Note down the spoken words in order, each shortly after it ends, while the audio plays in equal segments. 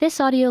This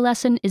audio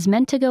lesson is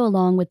meant to go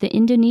along with the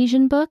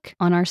Indonesian book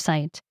on our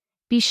site.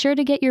 Be sure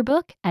to get your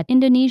book at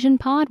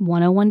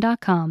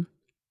indonesianpod101.com.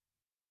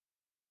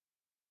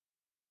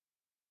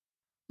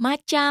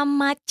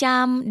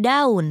 Macam-macam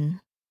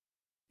daun.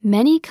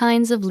 Many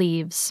kinds of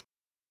leaves.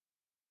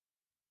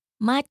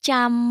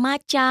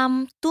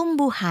 Macam-macam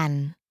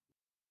tumbuhan.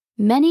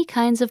 Many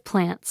kinds of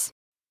plants.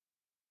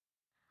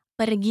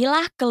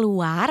 Pergilah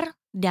keluar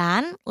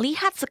dan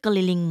lihat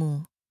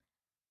sekelilingmu.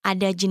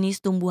 Ada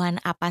jenis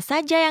tumbuhan apa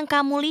saja yang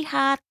kamu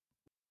lihat?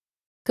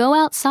 Go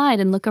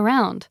outside and look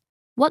around.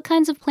 What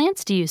kinds of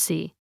plants do you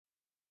see?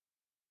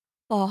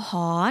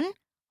 Pohon,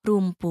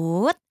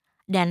 rumput,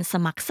 dan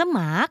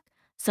semak-semak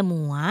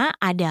semua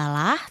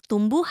adalah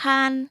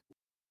tumbuhan.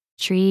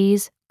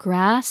 Trees,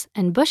 grass,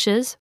 and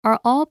bushes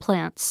are all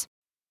plants.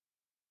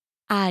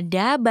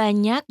 Ada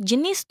banyak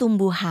jenis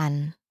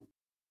tumbuhan.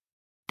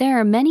 There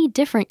are many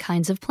different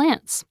kinds of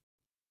plants.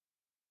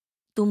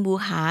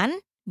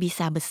 Tumbuhan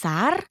bisa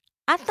besar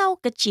atau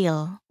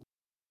kecil.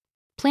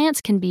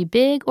 Plants can be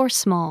big or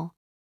small.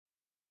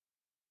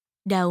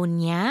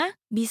 Daunnya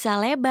bisa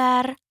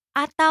lebar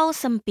atau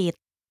sempit.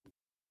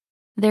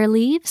 Their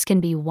leaves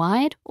can be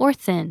wide or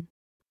thin.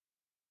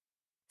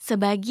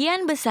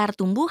 Sebagian besar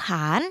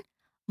tumbuhan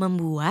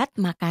membuat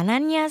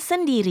makanannya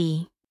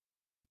sendiri.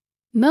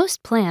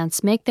 Most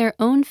plants make their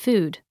own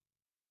food.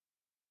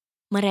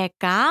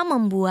 Mereka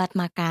membuat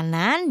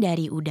makanan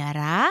dari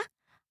udara,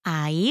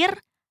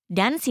 air,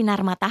 dan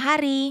sinar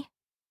matahari.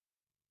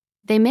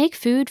 They make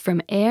food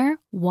from air,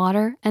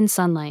 water, and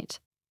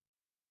sunlight.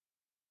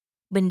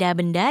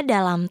 Benda-benda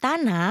dalam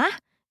tanah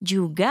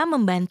juga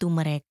membantu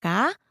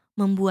mereka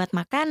membuat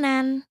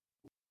makanan.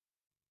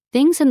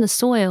 Things in the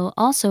soil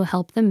also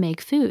help them make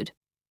food.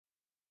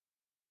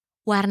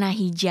 Warna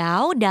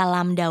hijau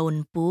dalam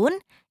daun pun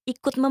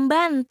ikut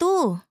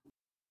membantu.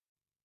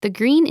 The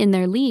green in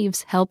their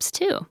leaves helps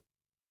too.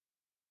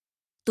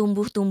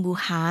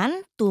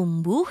 Tumbuh-tumbuhan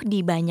tumbuh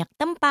di banyak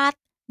tempat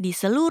di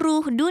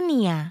seluruh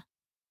dunia.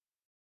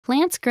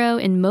 Plants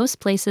grow in most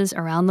places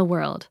around the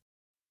world.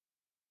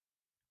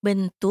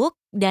 Bentuk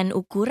dan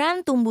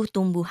ukuran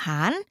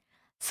tumbuh-tumbuhan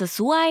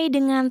sesuai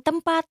dengan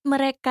tempat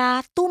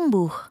mereka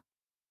tumbuh.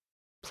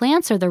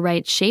 Plants are the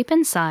right shape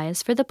and size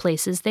for the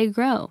places they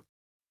grow.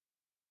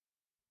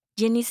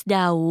 Jenis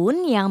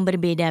daun yang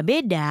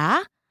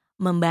berbeda-beda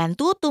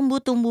membantu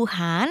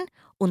tumbuh-tumbuhan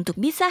untuk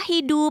bisa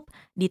hidup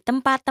di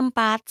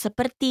tempat-tempat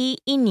seperti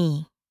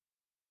ini.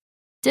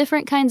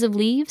 Different kinds of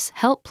leaves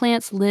help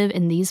plants live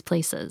in these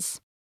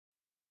places.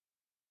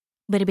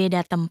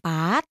 Berbeda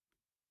tempat,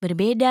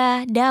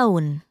 berbeda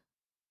daun.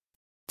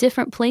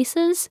 Different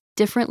places,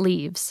 different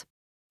leaves.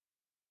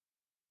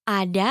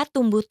 Ada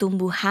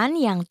tumbuh-tumbuhan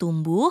yang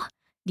tumbuh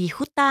di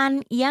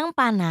hutan yang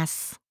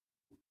panas.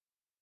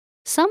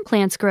 Some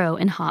plants grow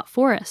in hot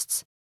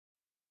forests.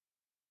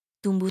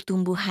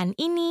 Tumbuh-tumbuhan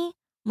ini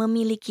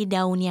memiliki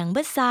daun yang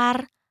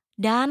besar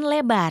dan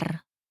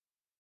lebar.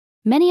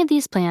 Many of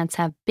these plants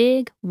have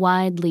big,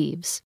 wide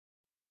leaves.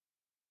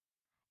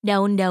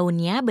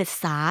 Daun-daunnya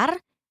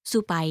besar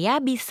supaya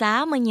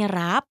bisa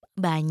menyerap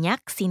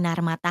banyak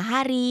sinar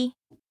matahari.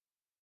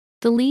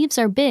 The leaves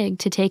are big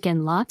to take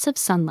in lots of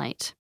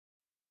sunlight.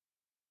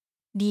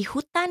 Di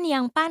hutan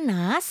yang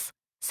panas,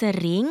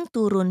 sering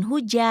turun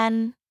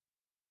hujan.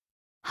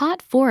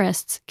 Hot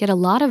forests get a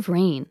lot of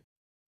rain.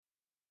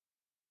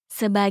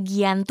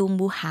 Sebagian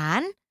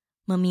tumbuhan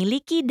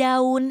memiliki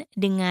daun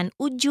dengan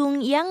ujung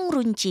yang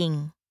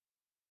runcing.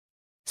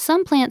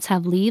 Some plants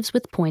have leaves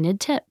with pointed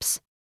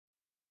tips.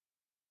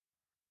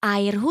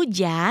 Air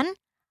hujan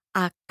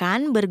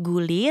akan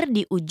bergulir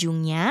di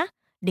ujungnya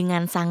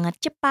dengan sangat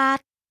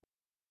cepat.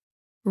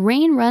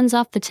 Rain runs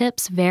off the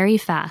tips very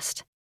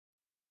fast.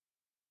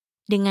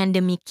 Dengan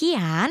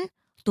demikian,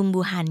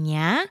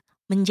 tumbuhannya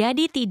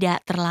menjadi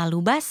tidak terlalu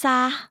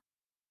basah.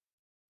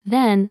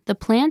 Then, the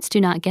plants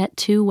do not get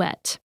too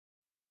wet.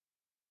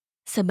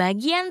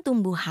 Sebagian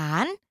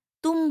tumbuhan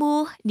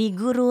tumbuh di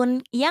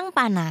gurun yang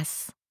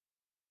panas.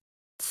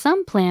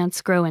 Some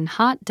plants grow in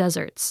hot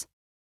deserts.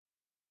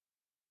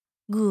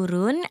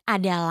 Gurun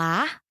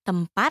adalah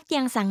tempat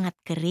yang sangat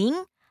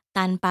kering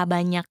tanpa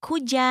banyak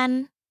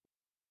hujan.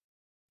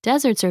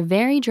 Deserts are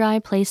very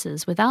dry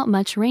places without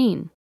much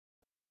rain.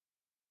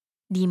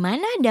 Di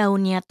mana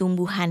daunnya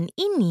tumbuhan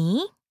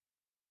ini?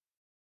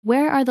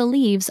 Where are the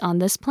leaves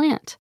on this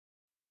plant?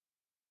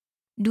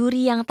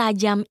 Duri yang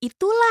tajam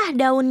itulah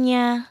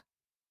daunnya.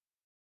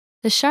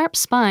 The sharp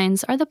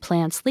spines are the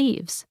plant's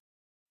leaves.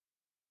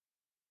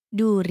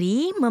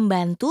 Duri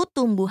membantu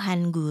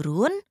tumbuhan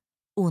gurun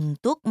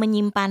untuk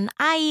menyimpan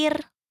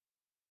air.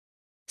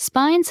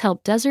 Spines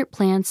help desert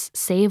plants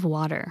save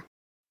water.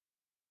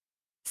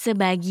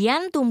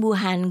 Sebagian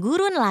tumbuhan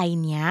gurun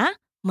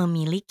lainnya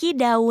memiliki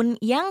daun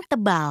yang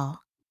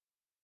tebal.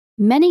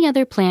 Many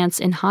other plants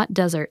in hot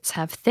deserts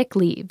have thick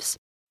leaves.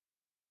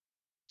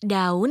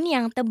 Daun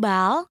yang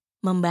tebal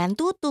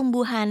membantu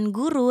tumbuhan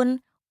gurun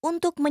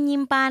untuk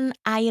menyimpan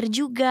air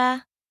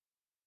juga.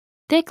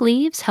 Thick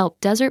leaves help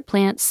desert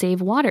plants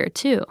save water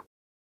too.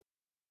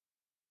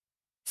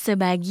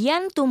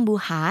 Sebagian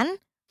tumbuhan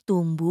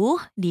tumbuh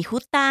di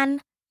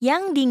hutan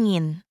yang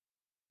dingin.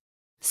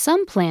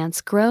 Some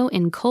plants grow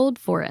in cold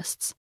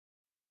forests.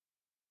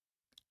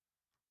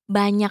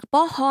 Banyak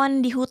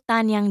pohon di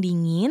hutan yang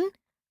dingin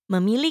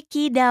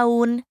memiliki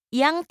daun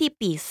yang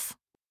tipis.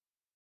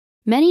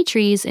 Many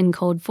trees in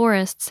cold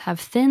forests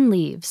have thin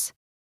leaves.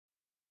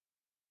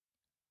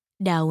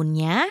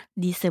 Daunnya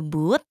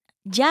disebut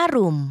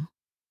jarum.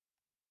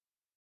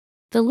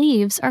 The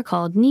leaves are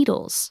called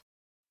needles.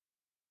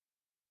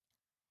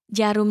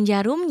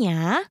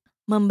 Jarum-jarumnya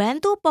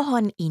membantu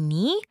pohon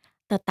ini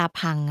tetap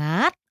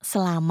hangat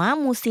selama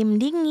musim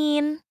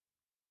dingin.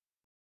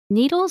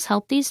 Needles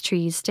help these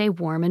trees stay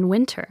warm in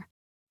winter.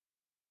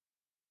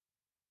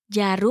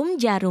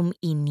 Jarum-jarum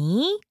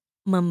ini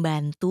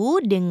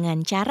membantu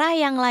dengan cara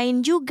yang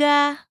lain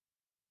juga.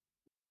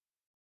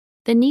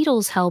 The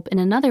needles help in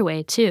another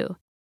way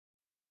too.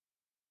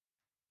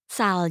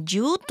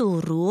 Salju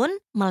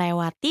turun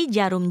melewati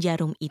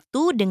jarum-jarum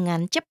itu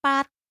dengan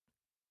cepat.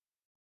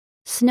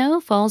 Snow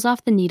falls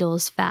off the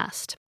needles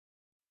fast.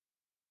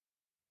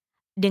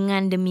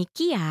 Dengan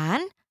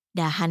demikian,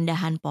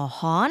 dahan-dahan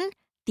pohon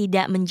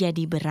tidak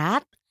menjadi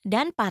berat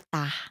dan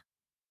patah.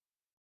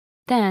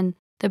 Then,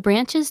 the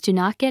branches do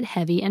not get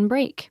heavy and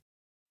break.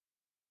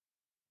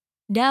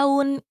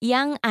 Daun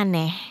yang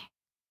aneh.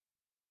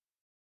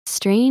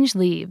 Strange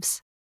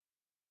leaves.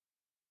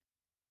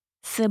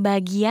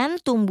 Sebagian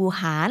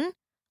tumbuhan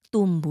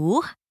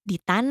tumbuh di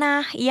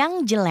tanah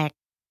yang jelek.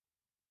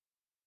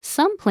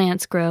 Some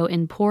plants grow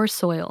in poor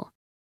soil.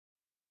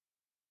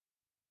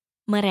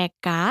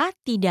 Mereka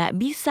tidak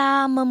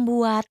bisa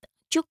membuat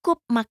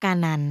cukup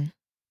makanan.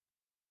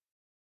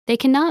 They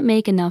cannot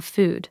make enough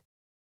food.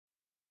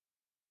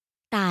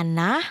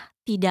 Tanah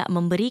tidak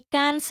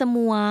memberikan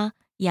semua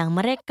yang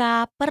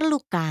mereka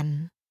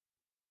perlukan.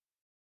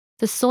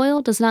 The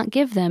soil does not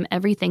give them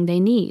everything they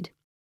need.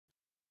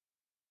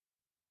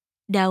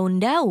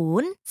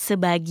 Daun-daun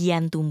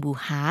sebagian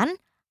tumbuhan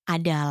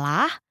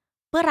adalah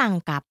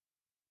perangkap.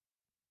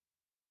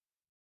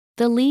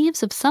 The leaves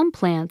of some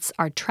plants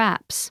are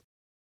traps.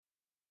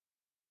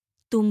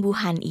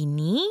 Tumbuhan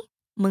ini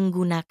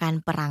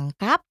menggunakan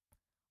perangkap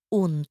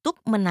untuk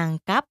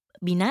menangkap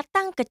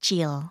binatang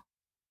kecil.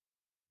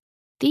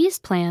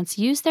 These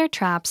plants use their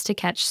traps to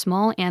catch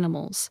small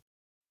animals.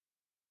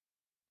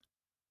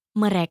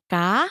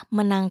 Mereka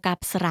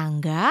menangkap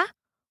serangga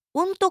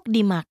untuk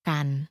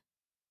dimakan.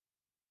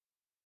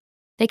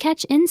 They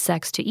catch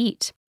insects to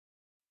eat.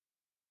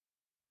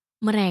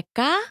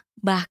 Mereka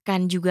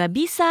bahkan juga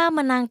bisa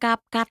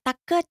menangkap katak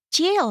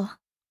kecil.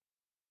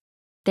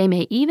 They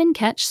may even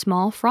catch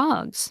small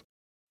frogs.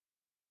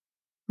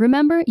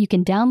 Remember, you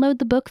can download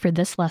the book for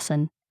this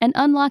lesson and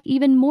unlock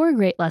even more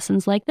great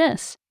lessons like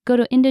this. Go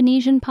to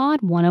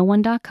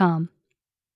IndonesianPod101.com.